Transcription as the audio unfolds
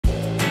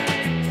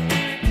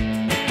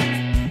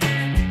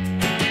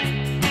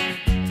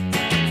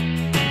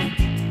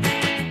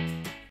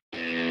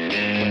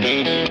Hi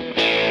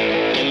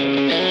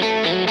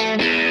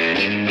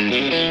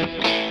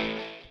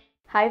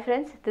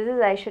friends, this is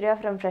Aishwarya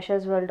from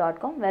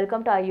Freshersworld.com.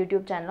 Welcome to our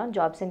YouTube channel on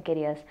jobs and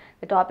careers.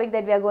 The topic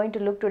that we are going to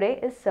look today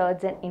is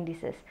surds and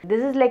indices.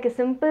 This is like a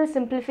simple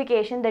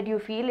simplification that you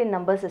feel in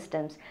number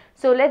systems.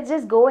 So let's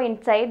just go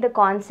inside the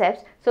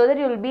concepts so that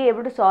you will be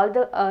able to solve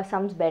the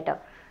sums better.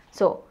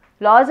 So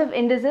laws of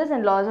indices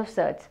and laws of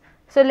surds.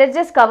 So let's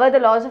just cover the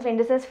laws of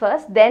indices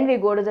first, then we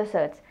go to the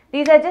surds.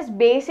 These are just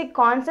basic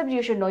concepts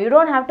you should know. You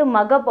don't have to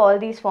mug up all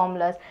these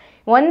formulas.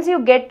 Once you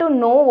get to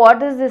know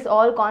what is this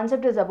all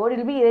concept is about, it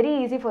will be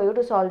very easy for you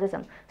to solve the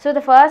sum. So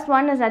the first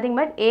one is nothing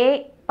but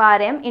a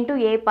power m into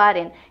a power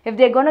n. If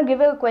they are going to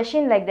give a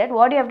question like that,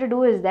 what you have to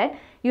do is that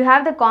you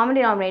have the common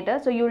denominator,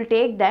 so you will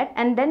take that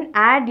and then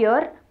add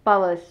your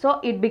powers. So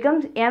it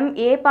becomes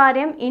a power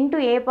m into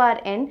a power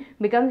n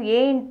becomes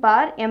a in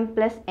power m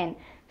plus n.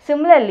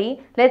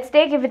 Similarly, let's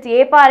take if it's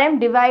a power m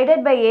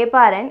divided by a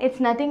power n, it's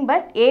nothing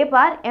but a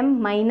power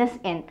m minus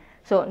n.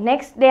 So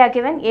next they are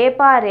given a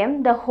power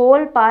m the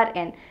whole power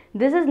n.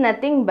 This is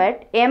nothing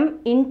but m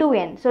into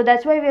n. So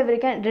that's why we have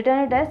written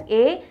it as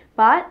a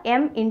power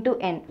m into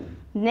n.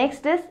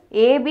 Next is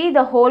ab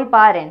the whole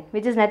power n,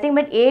 which is nothing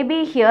but ab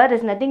here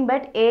is nothing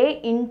but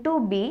a into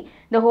b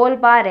the whole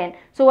power n.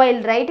 So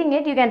while writing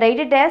it, you can write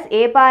it as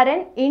a power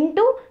n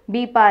into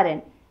b power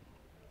n.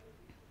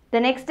 The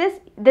next is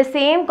the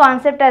same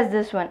concept as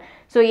this one.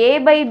 So a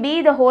by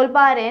b the whole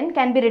power n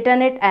can be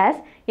written it as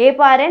a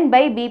power n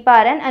by b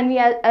power n, and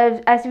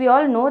as we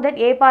all know that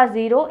a power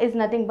 0 is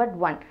nothing but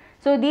 1.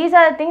 So these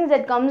are the things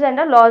that comes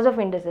under laws of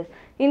indices.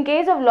 In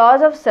case of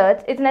laws of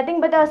surds, it's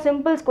nothing but our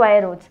simple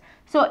square roots.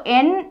 So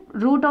n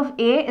root of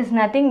a is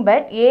nothing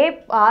but a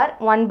power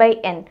 1 by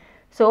n.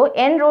 So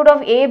n root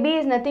of ab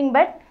is nothing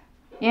but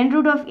n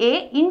root of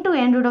a into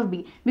n root of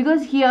b,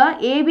 because here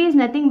ab is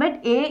nothing but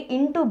a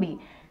into b.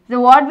 So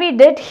what we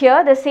did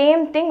here, the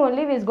same thing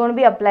only is going to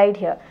be applied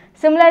here.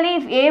 Similarly,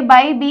 if a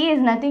by b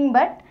is nothing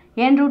but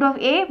n root of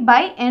a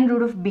by n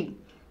root of b.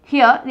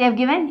 Here they have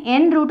given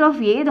n root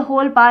of a the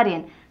whole power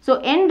n. So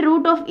n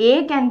root of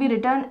a can be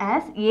written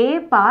as a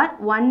power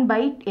 1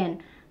 by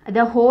n.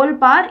 The whole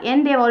power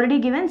n they have already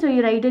given, so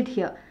you write it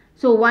here.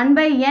 So 1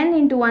 by n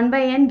into 1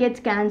 by n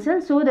gets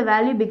cancelled, so the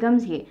value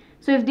becomes a.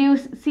 So if you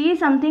see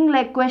something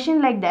like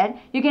question like that,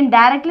 you can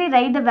directly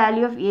write the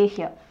value of a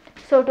here.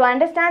 So to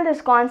understand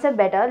this concept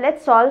better,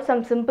 let's solve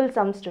some simple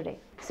sums today.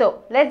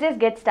 So let's just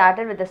get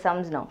started with the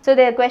sums now. So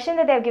the question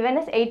that they have given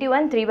is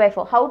 81 3 by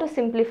 4. How to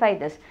simplify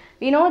this?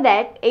 We know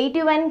that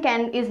 81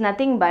 is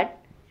nothing but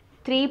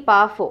 3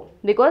 power 4,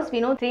 because we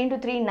know 3 into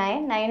 3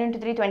 9, 9 into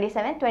 3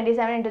 27,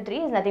 27 into 3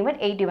 is nothing but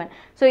 81.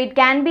 So it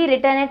can be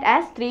written it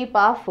as 3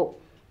 power 4.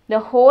 The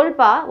whole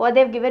power, what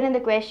they have given in the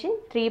question,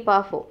 3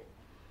 power 4.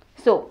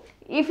 So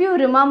if you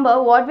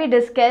remember what we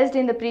discussed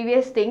in the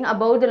previous thing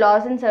about the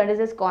laws and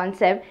surds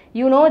concept,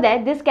 you know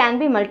that this can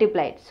be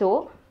multiplied.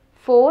 So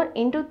 4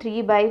 into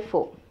 3 by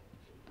 4.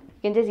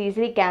 You can just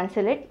easily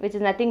cancel it, which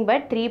is nothing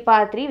but 3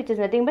 power 3, which is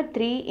nothing but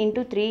 3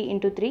 into 3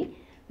 into 3,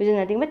 which is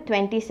nothing but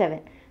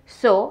 27.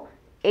 So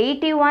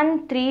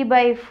 81 3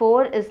 by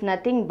 4 is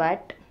nothing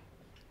but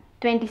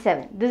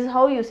 27. This is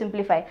how you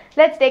simplify.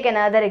 Let's take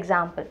another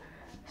example.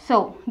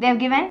 So they have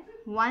given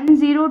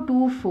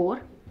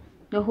 1024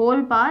 the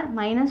whole power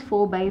minus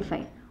 4 by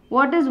 5.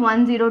 What is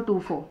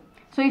 1024?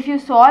 So if you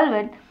solve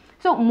it,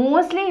 so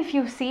mostly if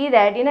you see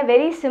that in a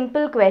very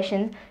simple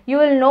question, you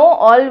will know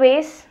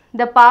always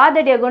the power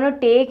that you are going to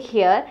take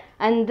here,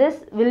 and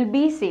this will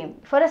be same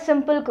for a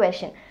simple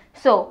question.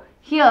 So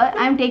here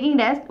I am taking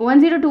it as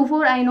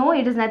 1024, I know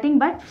it is nothing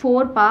but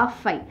 4 power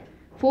 5.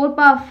 4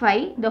 power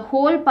 5, the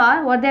whole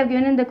power, what they have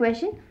given in the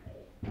question,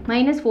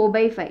 minus 4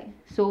 by 5.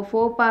 So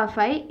 4 power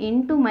 5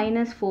 into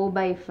minus 4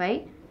 by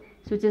 5,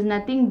 so which is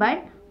nothing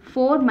but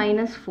 4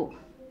 minus 4.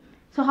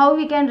 So how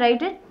we can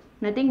write it?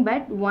 Nothing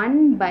but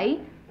 1 by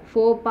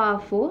 4 power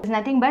 4 is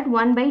nothing but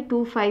 1 by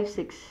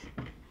 256.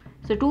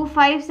 So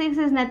 256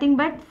 is nothing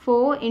but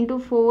 4 into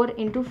 4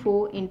 into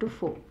 4 into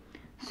 4.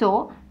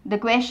 So the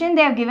question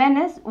they have given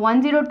is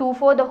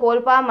 1024 the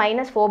whole power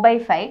minus 4 by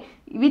 5,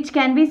 which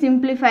can be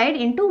simplified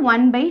into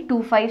 1 by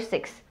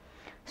 256.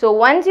 So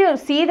once you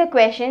see the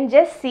question,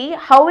 just see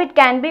how it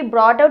can be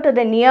brought out to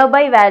the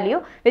nearby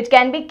value, which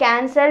can be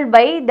cancelled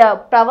by the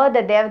power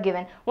that they have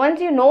given.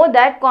 Once you know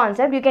that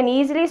concept, you can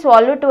easily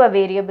solve it to a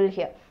variable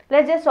here.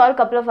 Let's just solve a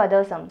couple of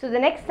other sums. So the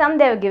next sum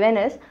they have given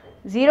is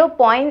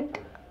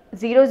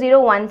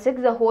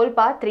 0.0016 the whole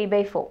power 3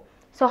 by 4.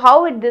 So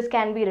how this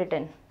can be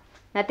written?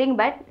 Nothing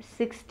but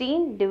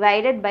 16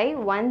 divided by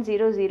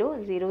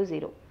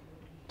 10000.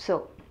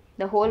 So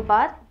the whole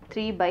power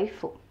 3 by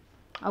 4.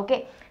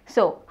 Okay.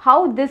 So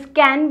how this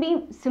can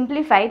be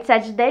simplified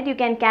such that you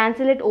can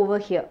cancel it over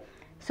here.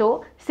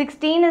 So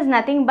 16 is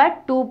nothing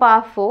but 2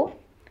 power 4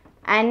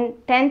 and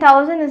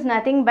 10,000 is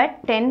nothing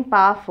but 10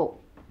 power 4.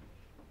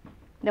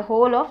 The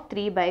whole of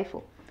 3 by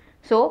 4.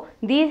 So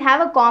these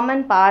have a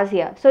common powers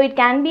here. So it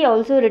can be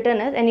also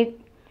written as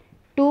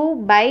 2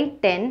 by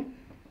 10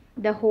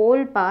 the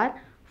whole power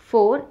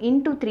 4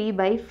 into 3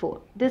 by 4.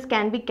 This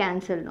can be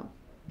cancelled now.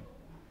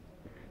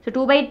 So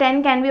 2 by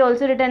 10 can be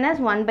also written as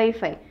 1 by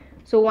 5.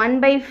 So 1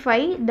 by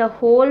 5 the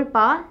whole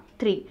power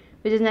 3,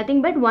 which is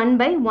nothing but 1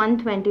 by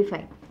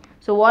 125.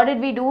 So what did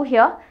we do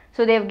here?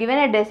 So they have given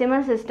a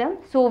decimal system.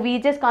 So we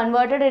just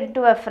converted it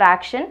into a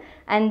fraction,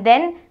 and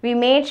then we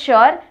made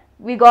sure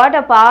we got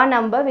a power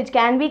number which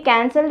can be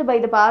cancelled by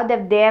the power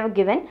that they have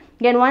given.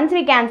 Then once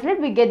we cancel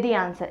it, we get the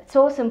answer.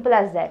 So simple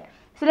as that.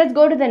 So let's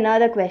go to the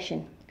another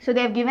question. So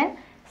they have given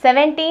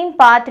 17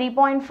 power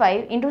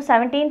 3.5 into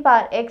 17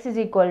 power x is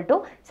equal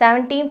to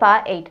 17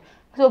 power 8.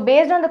 So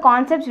based on the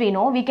concepts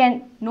we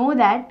can know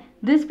that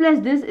this plus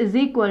this is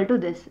equal to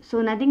this.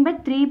 So nothing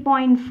but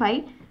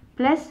 3.5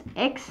 plus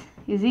x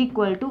is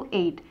equal to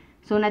 8.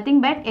 So nothing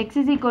but x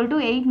is equal to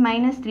 8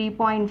 minus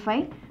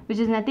 3.5, which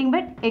is nothing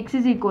but x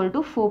is equal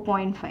to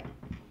 4.5.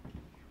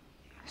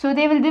 So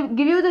they will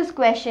give you this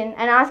question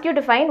and ask you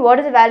to find what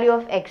is the value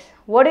of x.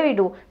 What do we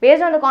do?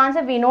 Based on the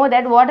concept, we know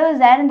that whatever is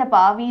there in the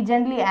power, we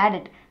generally add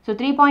it. So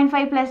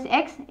 3.5 plus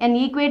x and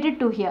equate it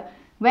to here.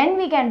 When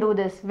we can do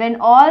this? When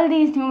all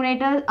these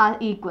numerators are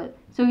equal.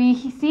 So we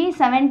see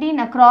 17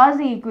 across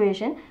the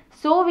equation.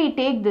 So we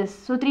take this.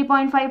 So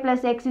 3.5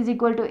 plus x is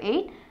equal to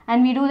 8.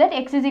 And we do that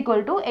x is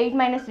equal to 8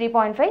 minus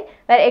 3.5,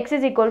 where x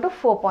is equal to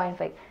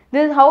 4.5.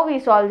 This is how we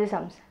solve the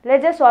sums.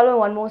 Let's just solve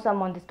one more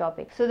sum on this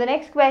topic. So the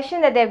next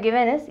question that they have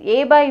given is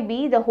a by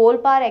b the whole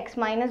power x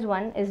minus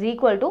 1 is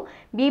equal to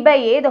b by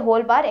a the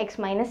whole power x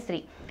minus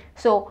 3.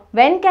 So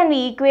when can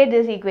we equate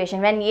this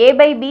equation? When a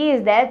by b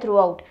is there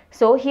throughout.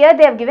 So here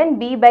they have given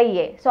b by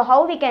a. So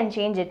how we can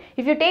change it?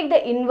 If you take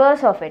the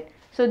inverse of it.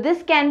 So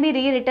this can be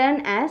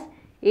rewritten as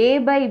a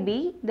by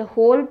b the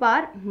whole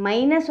power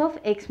minus of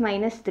x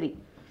minus 3.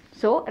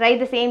 So write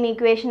the same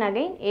equation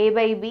again, a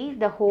by b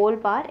the whole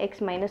power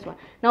x minus 1.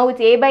 Now it's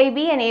a by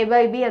b and a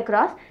by b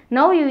across.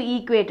 Now you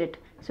equate it.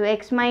 So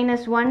x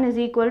minus 1 is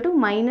equal to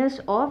minus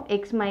of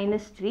x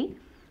minus 3.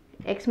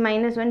 X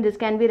minus 1, this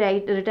can be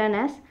written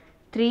as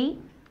 3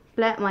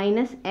 plus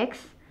minus x.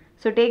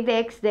 So take the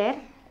x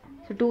there.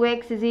 So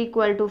 2x is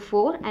equal to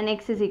 4 and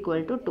x is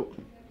equal to 2.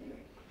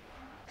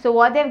 So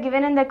what they have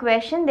given in the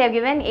question, they have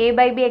given a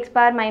by b x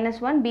power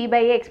minus 1, b by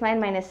a x power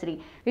minus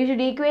 3. We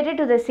should equate it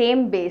to the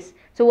same base.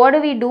 So what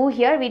do we do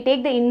here? We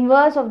take the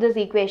inverse of this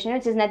equation,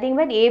 which is nothing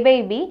but a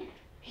by b.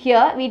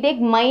 Here we take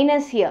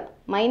minus here,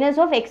 minus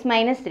of x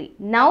minus 3.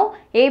 Now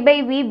a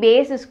by b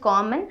base is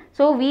common.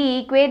 So we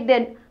equate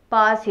the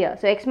powers here.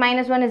 So x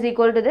minus 1 is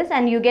equal to this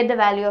and you get the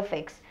value of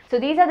x. So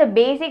these are the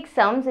basic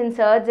sums in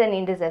surds and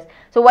indices.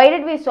 So why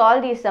did we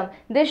solve these sums?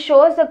 This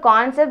shows the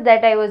concept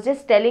that I was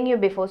just telling you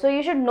before. So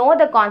you should know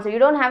the concept. You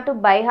don't have to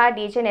by heart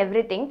each and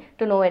everything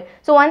to know it.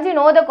 So once you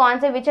know the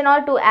concept, which and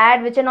all to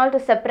add, which and all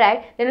to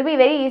subtract, it will be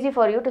very easy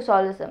for you to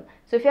solve the sum.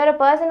 So if you are a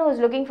person who is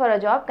looking for a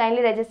job,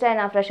 kindly register in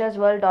our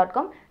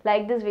Freshersworld.com,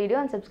 like this video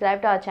and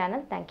subscribe to our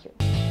channel. Thank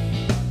you.